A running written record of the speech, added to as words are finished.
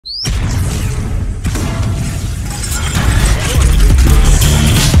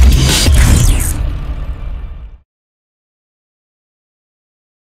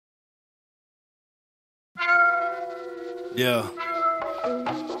Yeah,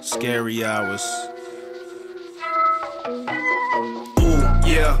 scary hours. Ooh,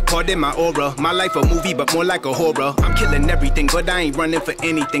 yeah, pardon my aura. My life a movie, but more like a horror. I'm killing everything, but I ain't running for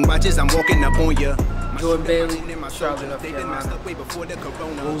anything. Watch as I'm walking up on ya. Jordan Bailey, Charlotte, North Carolina. Petersburg,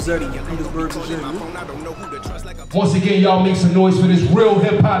 Virginia. Once again, y'all make some noise for this real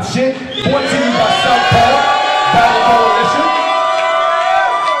hip-hop shit. Brought to you by Southpaw Battle Coalition.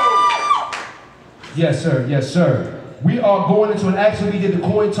 Yes, sir. Yes, sir. We are going into an action. We did the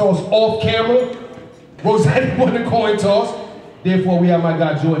coin toss off camera. Rosetti won the coin toss. Therefore, we have my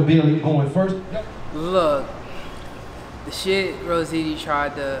guy Jordan Bailey going first. Look, the shit Rosetti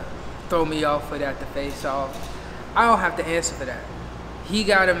tried to throw me off with at the face-off, I don't have to answer for that. He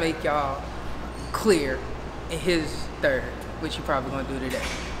gotta make y'all clear in his third, which he probably gonna do today.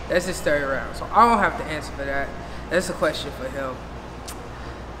 That's his third round, so I don't have to answer for that. That's a question for him.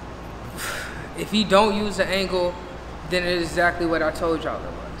 If he don't use the angle, then it is exactly what I told y'all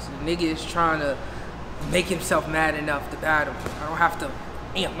it was. The nigga is trying to make himself mad enough to battle. I don't have to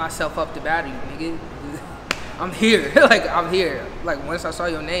amp myself up to battle you, nigga. I'm here. Like, I'm here. Like, once I saw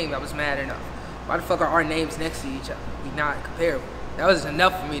your name, I was mad enough. Why the fuck are our names next to each other? We not comparable. That was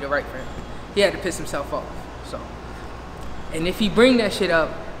enough for me to write for him. He had to piss himself off. So, and if he bring that shit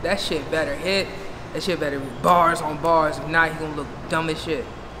up, that shit better hit. That shit better be bars on bars. If not, he gonna look dumb as shit.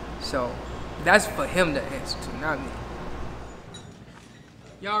 So, that's for him to answer to, not me.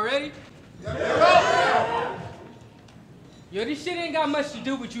 Y'all ready? Yeah. Yo, this shit ain't got much to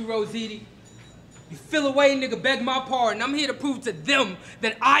do with you, Rosetti. You feel away, nigga, beg my pardon. I'm here to prove to them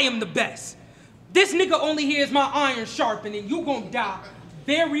that I am the best. This nigga only hears my iron sharpening. You gon' die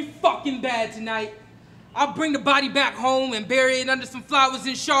very fucking bad tonight. I'll bring the body back home and bury it under some flowers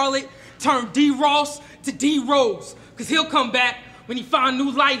in Charlotte. Turn D. Ross to D. Rose. Cause he'll come back when he find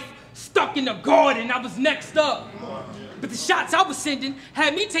new life stuck in the garden. I was next up. But the shots I was sending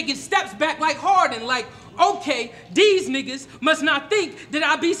had me taking steps back like Harden. Like, okay, these niggas must not think that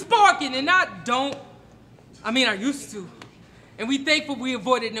I be sparking, and I don't. I mean, I used to. And we thankful we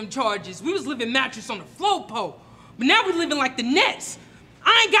avoided them charges. We was living mattress on the float pole. But now we living like the Nets.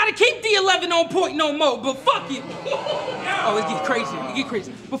 I ain't gotta keep the 11 on point no more, but fuck it. Oh, it get crazy, it get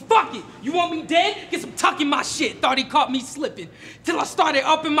crazy. But fuck it, you want me dead? Get some tuck in my shit. Thought he caught me slipping. Till I started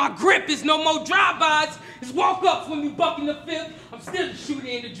upping my grip. It's no more drive-bys. It's walk-ups when we bucking the fifth. I'm still the shooter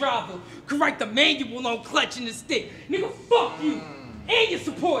and the driver. Could write the manual on clutching the stick. Nigga, fuck you and your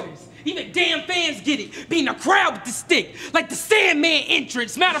supporters. Even damn fans get it. Be in the crowd with the stick. Like the Sandman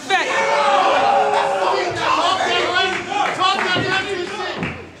entrance. Matter of fact.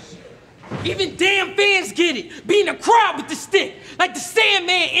 Even damn fans get it. Be in the crowd with the stick. Like the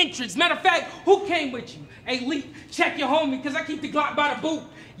Sandman entrance. Matter of fact, who came with you? Hey, Lee, check your homie, cause I keep the Glock by the boot.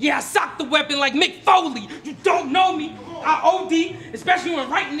 Yeah, I sock the weapon like Mick Foley. You don't know me. I OD, especially when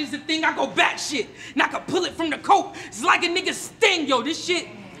writing is the thing, I go back shit. And I can pull it from the coat. It's like a nigga sting, yo. This shit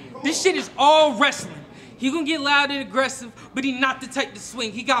is all wrestling. He gonna get loud and aggressive, but he not the type to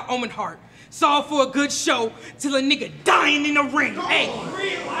swing. He got Owen Hart. It's all for a good show till a nigga dying in the ring. Hey.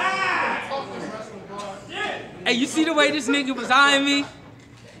 Hey, you see the way this nigga was eyeing me?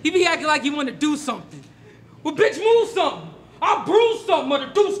 He be acting like he wanna do something. Well, bitch, move something. I'll bruise something, or the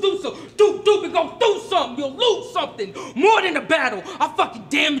deuce do something. Duke and go do something. You'll lose something. More than a battle. I'll fucking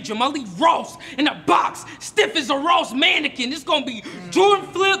damage him. I'll leave Ross in a box, stiff as a Ross mannequin. This gonna be Jordan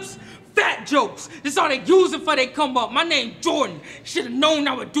flips, fat jokes. This all they using for they come up. My name Jordan. Should've known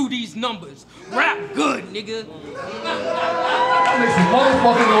I would do these numbers. Rap good, nigga. Make some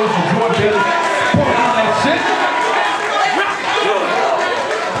motherfucking noise for Jordan Bailey. Fucking that shit. Rap good.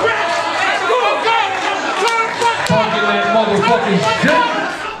 Fucking that motherfucking shit.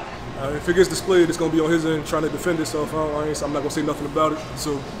 If it gets displayed, it's gonna be on his end trying to defend itself. I'm not gonna say nothing about it.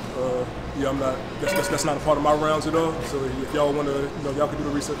 So, yeah, I'm not. That's not a part of my rounds at all. So, if y'all wanna, y'all can do the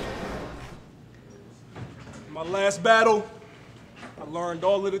research. My last battle, I learned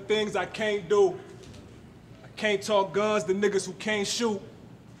all of the things I can't do. I can't talk guns to niggas who can't shoot.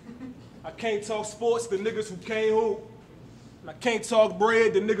 I can't talk sports to niggas who can't hoop. And I can't talk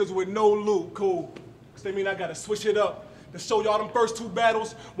bread to niggas with no loot. Cool. Cause they mean I gotta switch it up. To show y'all them first two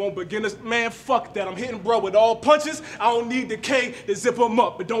battles won't begin us. Man, fuck that. I'm hitting bro with all punches. I don't need the K to zip them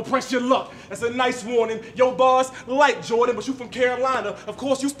up, but don't press your luck. That's a nice warning. Yo, bars, like Jordan, but you from Carolina. Of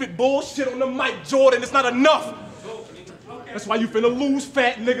course, you spit bullshit on the mic, Jordan. It's not enough. That's why you finna lose,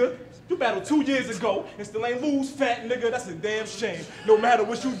 fat nigga. You battled 2 years ago and still ain't lose, fat nigga. That's a damn shame. No matter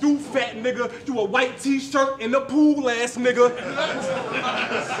what you do, fat nigga, you a white t-shirt in the pool, ass nigga.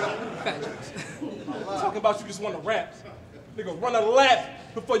 Talking about you just wanna rap. Nigga, run a lap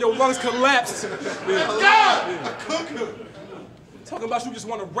before your lungs collapse. Yeah. Talking about you just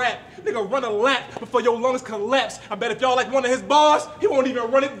want to rap. Nigga, run a lap before your lungs collapse. I bet if y'all like one of his bars, he won't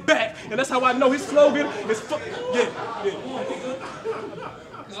even run it back. And that's how I know his slogan is yeah.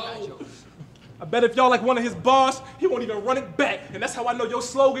 I bet if y'all like one of his bars, he won't even run it back. And that's how I know your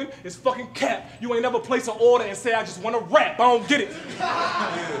slogan is fucking cap. You ain't never place an order and say, I just want to rap. I don't get it.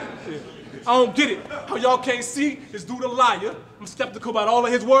 I don't get it. How y'all can't see is due to liar. I'm skeptical about all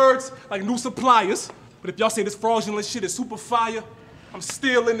of his words, like new suppliers. But if y'all say this fraudulent shit is super fire, I'm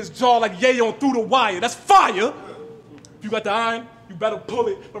still in this jar like Ye on Through the Wire. That's fire. If you got the iron, you better pull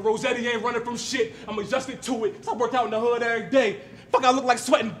it. But Rossetti ain't running from shit. I'm adjusted to it. So I work out in the hood every day. Fuck, I look like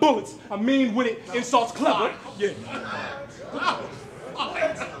sweating bullets. I mean with it, insults clever. Yeah.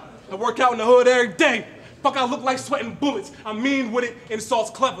 I work out in the hood every day. Fuck, I look like sweating bullets. I mean with it,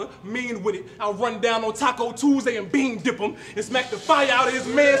 insults clever. Mean with it. I'll run down on Taco Tuesday and bean dip him and smack the fire out of his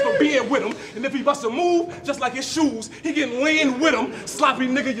mans for being with him. And if he busts a move, just like his shoes, he getting lean with him. Sloppy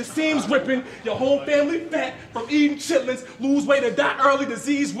nigga, your seams ripping. Your whole family fat from eating chitlins. Lose weight and die early,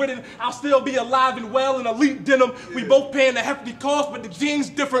 disease ridden. I'll still be alive and well in elite denim. We both paying a hefty cost, but the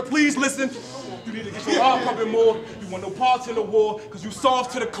genes different. Please listen. You need to get your heart pumping more. You want no parts in the war, cause you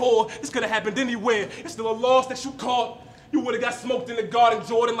soft to the core. This could have happened anywhere. It's still a loss that you caught. You would have got smoked in the garden,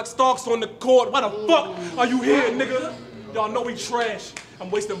 Jordan, like Starks on the court. Why the fuck are you here, nigga? Y'all know we trash.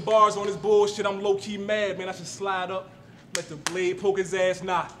 I'm wasting bars on this bullshit. I'm low-key mad, man. I should slide up, let the blade poke his ass.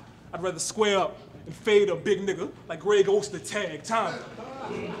 Nah, I'd rather square up and fade a big nigga like Greg Oster tag. Time.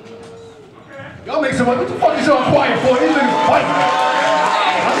 Y'all make some money. What the fuck is y'all quiet for? These niggas fighting.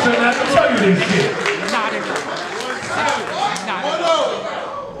 I shouldn't have to tell you this shit.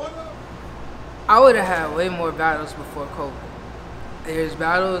 I would have had way more battles before COVID. There's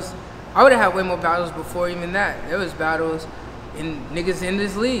battles, I would have had way more battles before even that. There was battles in niggas in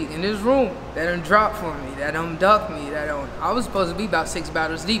this league, in this room, that done dropped for me, that done ducked me, that done, I was supposed to be about 6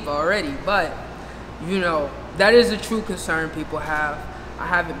 battles deep already, but, you know, that is a true concern people have. I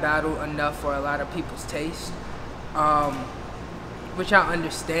haven't battled enough for a lot of people's taste, which I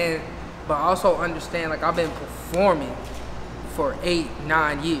understand, but I also understand, like, I've been performing for 8,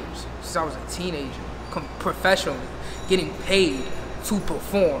 9 years, since I was a teenager, professionally, getting paid to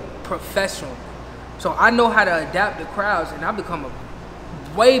perform professionally. So I know how to adapt to crowds, and I've become a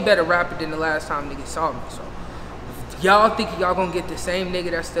way better rapper than the last time niggas saw me. So y'all think y'all gonna get the same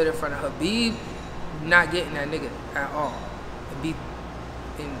nigga that stood in front of Habib, not getting that nigga at all.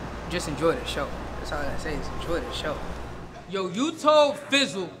 And just enjoy the show. That's all I say is enjoy the show. Yo, you told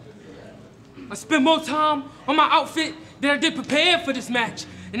Fizzle I spent more time on my outfit than I did prepared for this match.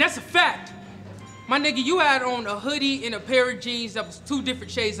 And that's a fact. My nigga, you had on a hoodie and a pair of jeans that was 2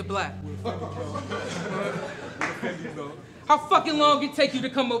 different shades of black. How fucking long it take you to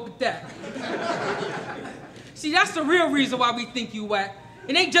come up with that? See, that's the real reason why we think you whack.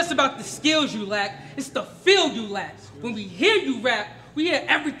 It ain't just about the skills you lack, it's the feel you lack. When we hear you rap, we hear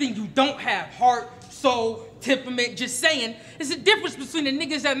everything you don't have. Heart, soul, temperament, just saying. It's the difference between the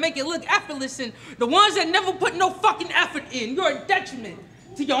niggas that make it look effortless and the ones that never put no fucking effort in. You're a detriment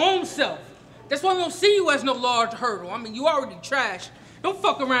to your own self. That's why we don't see you as no large hurdle. I mean, you already trash. Don't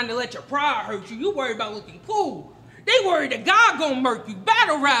fuck around and let your pride hurt you. You worry about looking cool. They worry that God gonna murk you.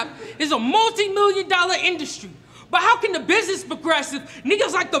 Battle rap is a multi-million-dollar industry. But how can the business progress if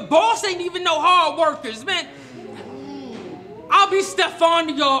niggas like the boss ain't even no hard workers, man? I'll be Stefan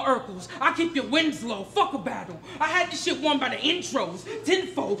to y'all Urkels. I keep your wins low. Fuck a battle. I had this shit won by the intros.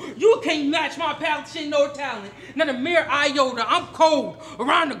 Tenfold. You can't match my passion nor talent. Not a mere iota. I'm cold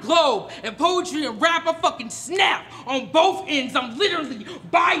around the globe. And poetry and rap, I fucking snap on both ends. I'm literally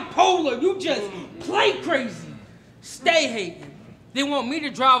bipolar. You just play crazy. Stay hating. They want me to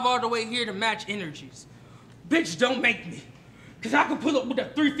drive all the way here to match energies. Bitch, don't make me. Cause I can pull up with a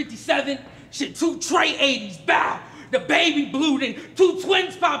 357, shit, 2 Trey 80s, bow. The baby blue, then 2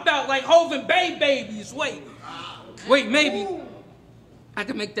 twins pop out like Hov and Bay babies. Wait, maybe I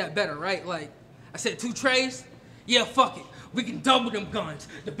can make that better, right? Like, I said 2 trays? Yeah, fuck it. We can double them guns.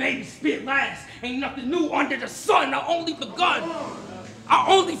 The baby spit last. Ain't nothing new under the sun. I only begun.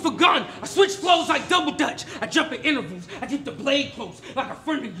 I switch flows like double dutch. I jump in intervals. I keep the blade close like a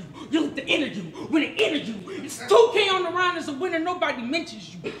friend of you. You look the interview. Win an interview. It's 2K on the round as a winner. Nobody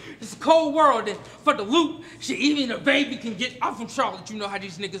mentions you. It's a cold world, and for the loot, shit, even a baby can get. I'm from Charlotte. You know how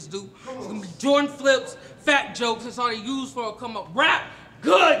these niggas do. It's gonna be Jordan flips, fat jokes. That's all they use for a come up. Rap,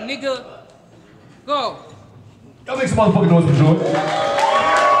 good, nigga. Go. Y'all make some motherfucking noise for Jordan.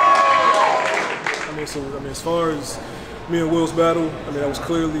 I mean, as far as me and Will's battle, I mean, that was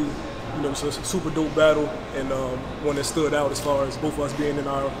clearly You know, it's a super dope battle, and one that stood out as far as both of us being in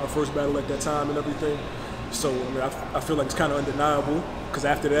our first battle at that time and everything. So I mean, I feel like it's kind of undeniable, because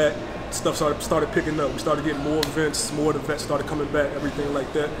after that, stuff started picking up. We started getting more events, more of the vets started coming back, everything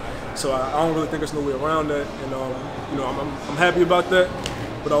like that. So I don't really think there's no way around that, and you know, I'm happy about that.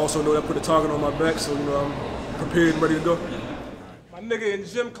 But I also know that put a target on my back, so you know, I'm prepared and ready to go. My nigga, in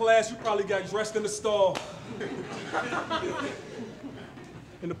gym class, you probably got dressed in the stall.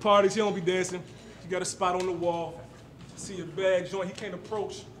 In the parties, he don't be dancing. You got a spot on the wall. See a bag joint, he can't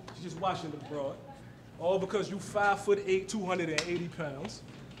approach. She's just watching the broad. All because you 5'8", 280 pounds.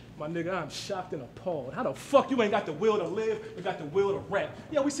 My nigga, I'm shocked and appalled. How the fuck you ain't got the will to live, but got the will to rap?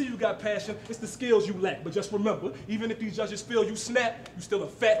 Yeah, we see you got passion, it's the skills you lack. But just remember, even if these judges feel you snap, you still a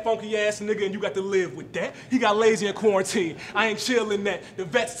fat, funky ass nigga and you got to live with that. He got lazy in quarantine, I ain't chillin' that. The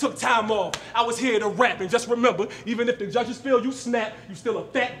vets took time off, I was here to rap. And just remember, even if the judges feel you snap, you still a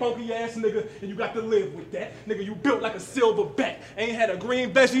fat, funky ass nigga and you got to live with that. Nigga, you built like a silver bat. Ain't had a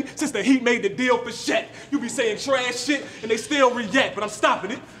green veggie since the Heat made the deal for Shaq. You be saying trash shit and they still react, but I'm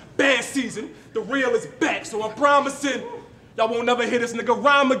stopping it. Bad season, the real is back, so I'm promising y'all won't never hear this nigga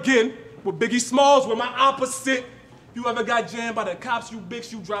rhyme again. With Biggie Smalls, with my opposite. You ever got jammed by the cops, you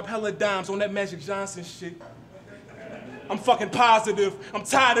bitch, you drop hella dimes on that Magic Johnson shit. I'm fucking positive, I'm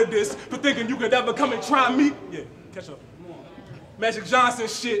tired of this, for thinking you could ever come and try me. Yeah, catch up. Magic Johnson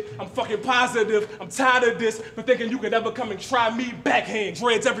shit, I'm fucking positive, I'm tired of this, for thinking you could ever come and try me. Backhand,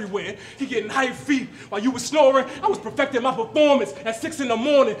 dreads everywhere, he getting hype feet. While you was snoring, I was perfecting my performance at 6 in the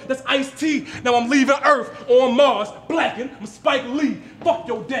morning, that's iced tea. Now I'm leaving Earth, on Mars, blackened, I'm Spike Lee. Fuck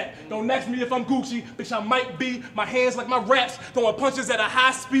your dad, don't ask me if I'm Gucci, bitch I might be. My hands like my raps, throwing punches at a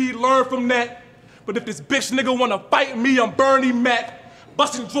high speed, learn from that. But if this bitch nigga wanna fight me, I'm Bernie Mac.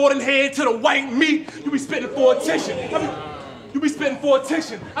 Busting Jordan head to the white meat, you be spitting for attention. You be spitting for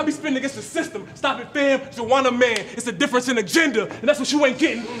attention. I be spitting against the system. Stop it, fam. Joanna man. It's a difference in agenda, and that's what you ain't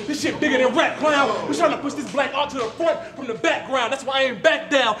getting. This shit bigger than rap, clown. We trying to push this black art to the front from the background. That's why I ain't back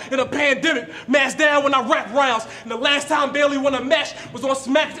down in a pandemic. Mask down when I rap rounds. And the last time Bailey won a match was on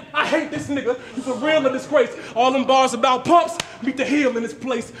Smack. I hate this nigga. You for real a disgrace. All them bars about pumps. Meet the heel in this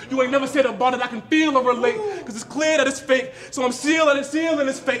place. You ain't never said a bar that I can feel or relate. Cause it's clear that it's fake. So I'm sealing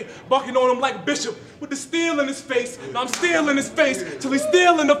his fate. Barking on him like Bishop with the steel in his face. Now I'm still in his face till he's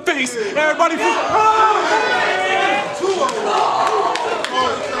still in the face. Everybody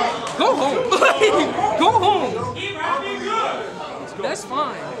Go home. Go home. That's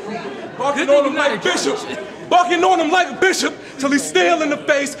fine. Barking on him like Bishop. Barking on him like Bishop till he's still in the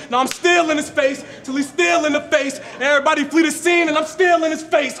face. Now I'm still in his face till he's still in the face. Everybody flee the scene and I'm still in his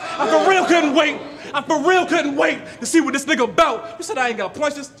face. I for real couldn't wait. I for real couldn't wait to see what this nigga about. You said I ain't got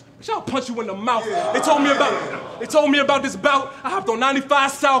punches. I'll punch you in the mouth. They told me about this bout. I hopped on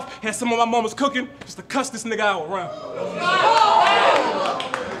 95 South, had some of my mama's cooking just to cuss this nigga out around.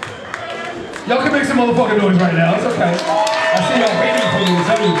 Y'all can make some motherfucking noise right now. It's okay. I see y'all waiting for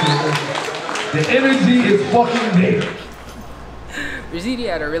me. The energy is fucking there. Rizidi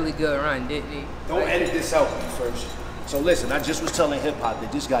had a really good run, didn't he? Don't edit this out first. So listen, I just was telling hip hop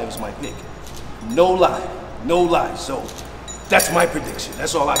that this guy was my pick. No lie, no lie. So that's my prediction.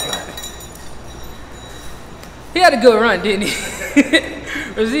 That's all I got. He had a good run, didn't he?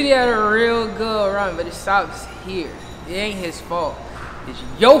 Rizidi had a real good run, but it stops here. It ain't his fault. It's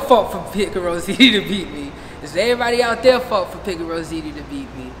your fault for picking Rosidi to beat me. It's everybody out there fault for picking Rosidi to beat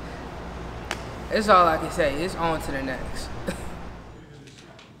me. That's all I can say. It's on to the next.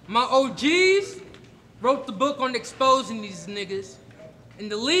 My OGs wrote the book on exposing these niggas. In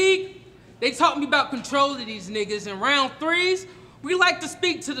the league, they taught me about control of these niggas. In round threes, we like to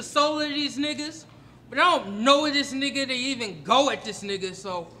speak to the soul of these niggas, but I don't know this nigga to even go at this nigga,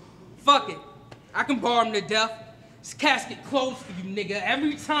 so fuck it. I can bar him to death. This casket closed for you, nigga.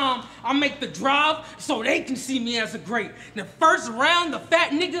 Every time I make the drive so they can see me as a great. The first round, the fat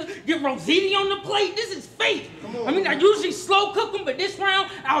nigga get Rosidi on the plate. This is fate. I mean, I usually slow cook them, but this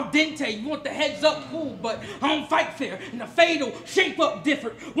round, al dente. You want the heads up, cool, but I don't fight fair. And the fade'll shape up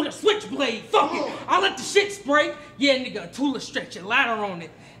different with a switchblade. Fuck it. I let the shit spray. Yeah, nigga, a tool stretch a ladder on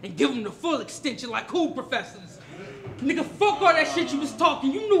it and give them the full extension like cool professors. Nigga, fuck all that shit you was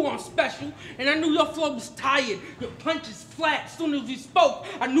talking. You knew I'm special, and I knew your flow was tired. Your punches flat. As soon as you spoke,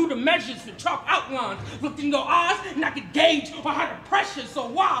 I knew the measures for chalk outlines. Looked in your eyes, and I could gauge or how the pressure. So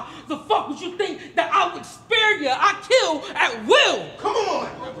why the fuck would you think that I would spare you? I kill at will. Come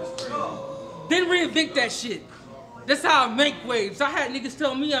on. Then reinvent that shit. That's how I make waves. I had niggas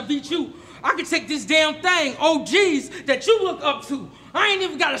tell me I beat you. I can take this damn thing, OGs, that you look up to. I ain't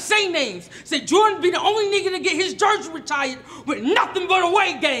even gotta say names. Say Jordan be the only nigga to get his jersey retired with nothing but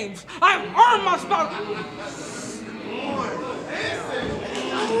away games. I have earned my spot.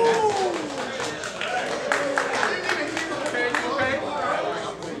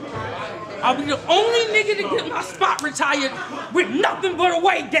 I'll be the only nigga to get my spot retired with nothing but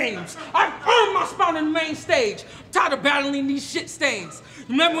away games. I've earned my spot on the main stage. I'm tired of battling these shit stains.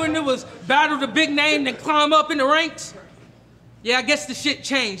 Remember when it was battle the big name then climb up in the ranks? Yeah, I guess the shit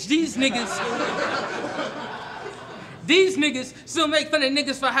changed. These niggas still make fun of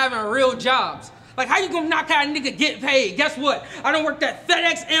niggas for having real jobs. Like, how you gonna knock out a nigga get paid? Guess what? I done worked at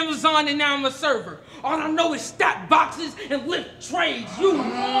FedEx, Amazon, and now I'm a server. All I know is stack boxes and lift trays. You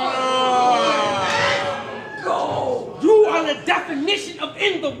are the definition of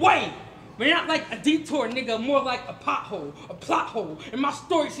in the way. But not like a detour, nigga, more like a pothole, a plot hole. In my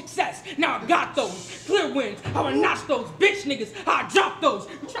story's success, now I got those. Clear wins, how I notch those. Bitch niggas, how I drop those.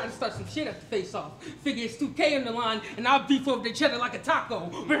 You try to start some shit at the face off. Figure it's 2K on the line, and I'll beef over the cheddar like a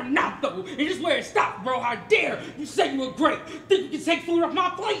taco. But I'm not though, and just where it stopped, bro. How dare you say you were great. Think you can take food off my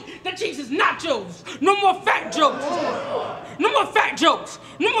plate? That cheese is nachos. No more fat jokes. No more fat jokes.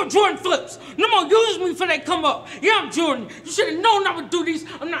 No more Jordan flips. No more use me for that come up. Yeah, I'm Jordan. You should have known I would do these.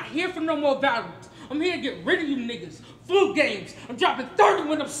 I'm not here for no more battles. I'm here to get rid of you niggas. Flu games. I'm dropping 30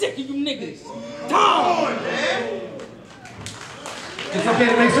 when I'm sick of you niggas. Tom! It's okay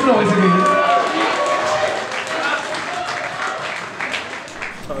to make some noise again.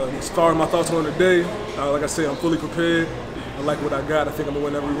 As far as my thoughts on the day, like I said, I'm fully prepared. I like what I got. I think I'm gonna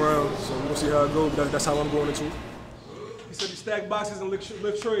win every round. So we'll see how it goes, but that's how I'm going into it. He said you stack boxes and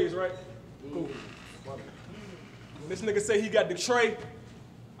lift trays, right? Cool. When this nigga say he got the tray,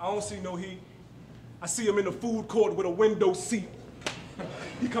 I don't see no heat. I see him in the food court with a window seat.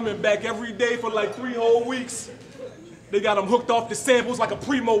 He coming back every day for like 3 whole weeks. They got him hooked off the samples like a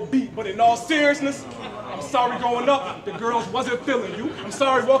primo beat, but in all seriousness, I'm sorry growing up, the girls wasn't feeling you. I'm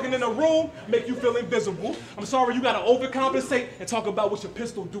sorry walking in a room, make you feel invisible. I'm sorry you gotta overcompensate and talk about what your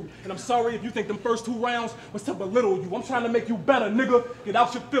pistol do. And I'm sorry if you think them first 2 rounds was to belittle you. I'm trying to make you better, nigga. Get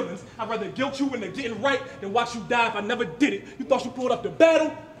out your feelings. I'd rather guilt you into getting right than watch you die if I never did it. You thought you pulled up the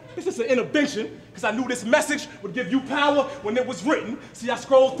battle? It's just an intervention, because I knew this message would give you power when it was written. See, I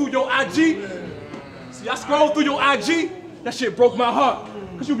scrolled through your IG. That shit broke my heart.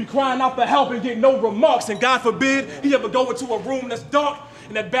 Because you be crying out for help and get no remarks. And God forbid he ever go into a room that's dark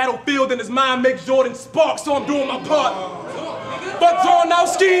and that battlefield in his mind makes Jordan spark. So I'm doing my part. But throwing out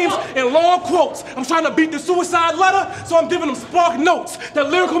schemes and long quotes. I'm trying to beat the suicide letter, so I'm giving them spark notes. That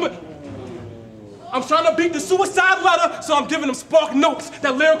lyrical... I'm trying to beat the suicide letter, so I'm giving them spark notes.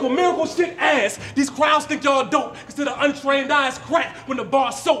 That lyrical miracle shit ass. These crowds think y'all dope, cause to the untrained eyes crack when the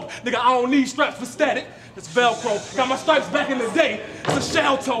bar's soap. Nigga, I don't need straps for static. That's Velcro. Got my stripes back in the day. It's a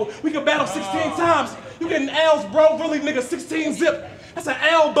shell toe. We can battle 16 times. You getting L's, bro. Really, nigga, 16 zip. That's an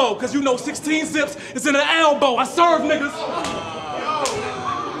elbow, cause you know 16 zips is in an elbow. I serve niggas.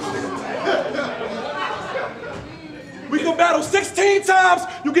 We can battle 16 times,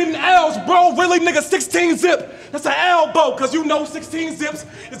 you getting L's, bro. Really, nigga, 16 zip. That's an elbow, cause you know 16 zips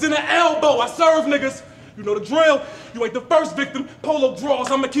is in an elbow. I serve niggas. You know the drill. You ain't the first victim. Polo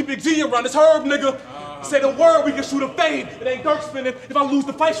draws, I'ma keep it G around this herb, nigga. Say the word, we can shoot a fade. It ain't dirt spinning. If I lose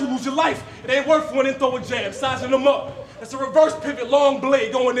the fight, you lose your life. It ain't worth winning, throw a jab, sizing them up. That's a reverse pivot, long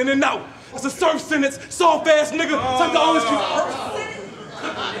blade going in and out. That's a surf sentence, soft ass nigga. Time to always keep going.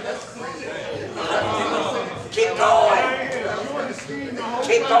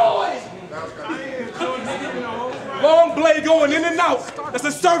 Keep going. Long blade going in and out. That's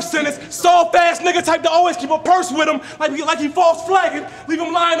a surf sentence. Soft ass nigga type to always keep a purse with him. Like he false flagging. Leave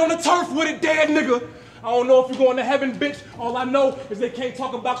him lying on the turf with it, dead nigga. I don't know if you're going to heaven, bitch. All I know is they can't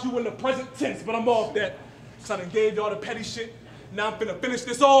talk about you in the present tense, but I'm off that. Cause I done gave y'all the petty shit. Now I'm finna finish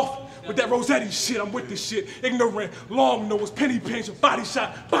this off with that Rossetti shit. I'm with this shit. Ignorant, long nose, penny pinch, body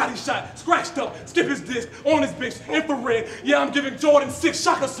shot, scratched up, skip his disc, on his bitch, infrared. Yeah, I'm giving Jordan 6,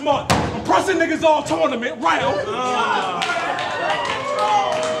 Shaka Smart. I'm pressing niggas all tournament round.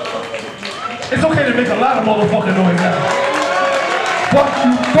 It's okay to make a lot of motherfucking noise now. What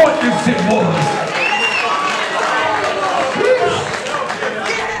you thought this shit was.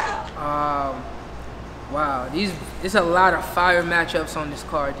 Wow, there's a lot of fire matchups on this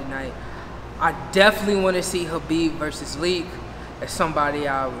card tonight. I definitely want to see Habib versus Leak. That's somebody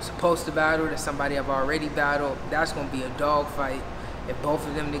I was supposed to battle. That's somebody I've already battled. That's going to be a dog fight if both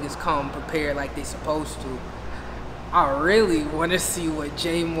of them niggas come prepared like they supposed to. I really want to see what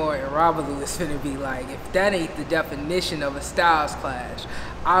Jay Moore and Robert Lewis finna be like. If that ain't the definition of a styles clash,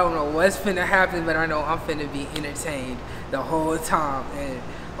 I don't know what's finna happen, but I know I'm finna be entertained the whole time. And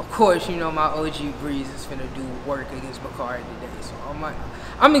of course, you know my OG Breeze is finna do work against Bakari today. So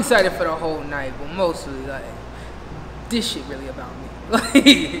I'm excited for the whole night, but mostly like, this shit really about me. Like,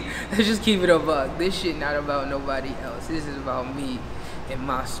 let's just keep it a buck. This shit not about nobody else. This is about me and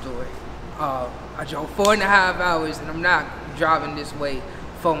my story. I drove 4.5 hours, and I'm not driving this way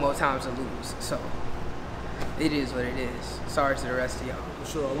 4 more times to lose. So it is what it is. Sorry to the rest of y'all.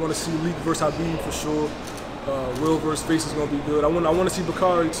 For sure, I want to see Leak versus Habib for sure. Will versus Face is gonna be good. I want to see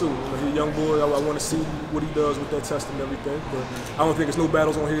Bakari too. You know, he's a young boy. I want to see what he does with that test and everything. But I don't think there's no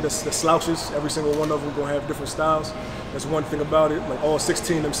battles on here that's slouches. Every single one of them gonna have different styles. That's one thing about it. Like all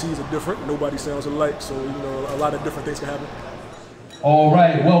 16 MCs are different. Nobody sounds alike. So you know, a lot of different things can happen. All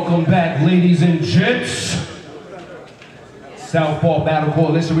right, welcome back, ladies and gents. Southpaw Battle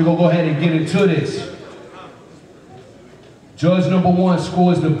Coalition, we're gonna go ahead and get into this. Judge number 1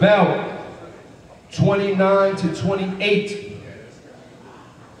 scores the bout 29-28.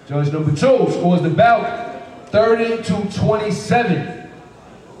 Judge number 2 scores the bout 30-27.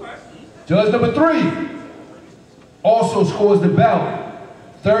 Judge number 3 also scores the bout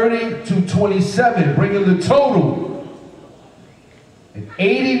 30-27, bringing the total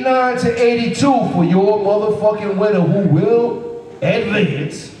 89-82 for your motherfucking winner, who will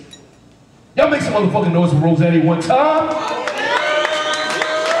advance. Y'all make some motherfucking noise for Rossetti one time.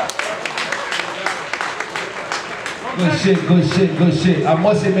 Good shit, good shit, good shit. I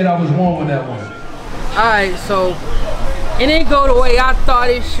must admit I was wrong on that one. Alright, so it didn't go the way I thought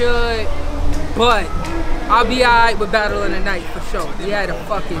it should, but I'll be alright with Battle of the Night for sure. We had a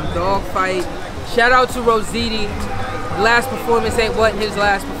fucking dog fight. Shout out to Rossetti. Last performance wasn't his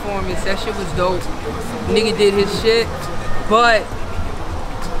last performance. That shit was dope. Nigga did his shit, but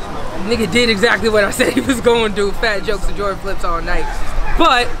nigga did exactly what I said he was going to do. Fat jokes and Jordan flips all night.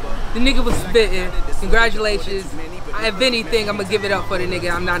 But the nigga was spitting. Congratulations. If anything, I'm gonna give it up for the nigga.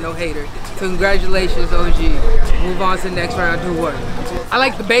 I'm not no hater. So congratulations, OG. Move on to the next round, do work. I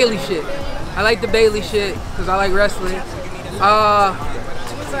like the Bailey shit. I like the Bailey shit because I like wrestling.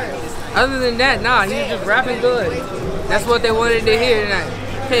 Other than that, nah, he was just rapping good. That's what they wanted to hear tonight.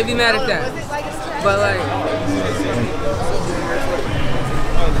 Can't be mad at that. But like,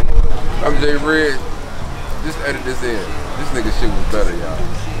 I'm Jay Red. Just edit this in. This nigga shit was better, y'all.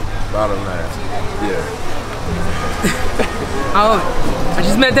 Bottom line. Yeah. I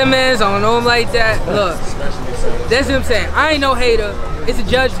just met that man, so I don't know him like that. Look, that's what I'm saying. I ain't no hater. It's a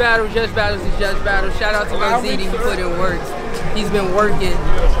judge battle. Judge battle's a judge battle. Shout out to Rossetti who put in work. He's been working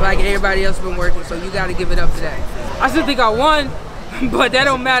like everybody else been working, so you gotta give it up to that. I still think I won, but that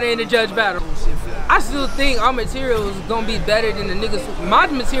don't matter in the judge battle. I still think our material is gonna be better than the niggas who, my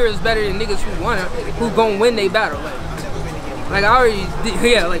material is better than niggas who gonna win they battle. Like I already did,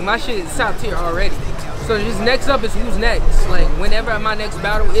 yeah, like my shit is top tier already. So just next up is who's next. Like whenever my next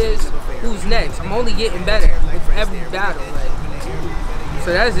battle is, who's next. I'm only getting better for every battle. Like,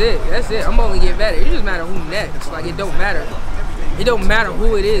 so that's it. That's it. I'm only getting better. It just matter who next. Like it don't matter. It don't matter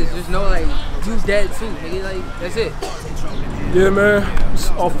who it is. Just know like you dead too, nigga. Like that's it. Yeah, man. It's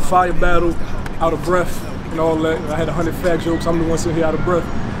off a fire battle, out of breath and all that. I had 100 fat jokes. I'm the one sitting here out of breath.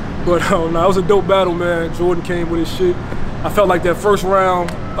 But no, it was a dope battle, man. Jordan came with his shit. I felt like that first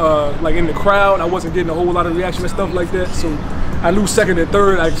round, like in the crowd, I wasn't getting a whole lot of reaction and stuff like that. So I knew second and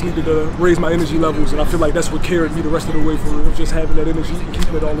third, I just needed to raise my energy levels, and I feel like that's what carried me the rest of the way for real, just having that energy and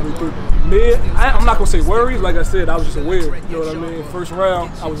keeping it all the way through. Mid, I'm not gonna say worried, like I said, I was just aware, you know what I mean? First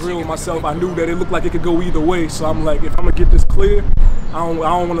round, I was real with myself. I knew that it looked like it could go either way, so I'm like, if I'm gonna get this clear, I don't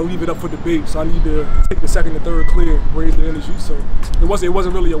want to leave it up for debate, so I need to take the second and third clear, raise the energy. So it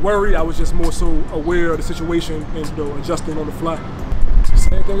wasn't really a worry. I was just more so aware of the situation and adjusting on the fly.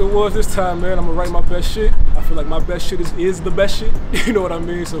 Same thing it was this time, man. I'm gonna write my best shit. I feel like my best shit is the best shit. You know what I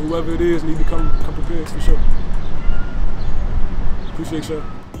mean? So whoever it is need to come prepared for sure. Appreciate you.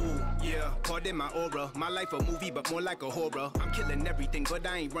 In my aura, my life a movie, but more like a horror. I'm killing everything, but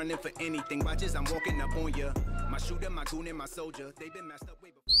I ain't running for anything. Watch as I'm walking up on ya. My shooter, my goon, and my soldier, they've been messed up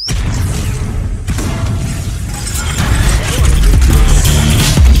way before.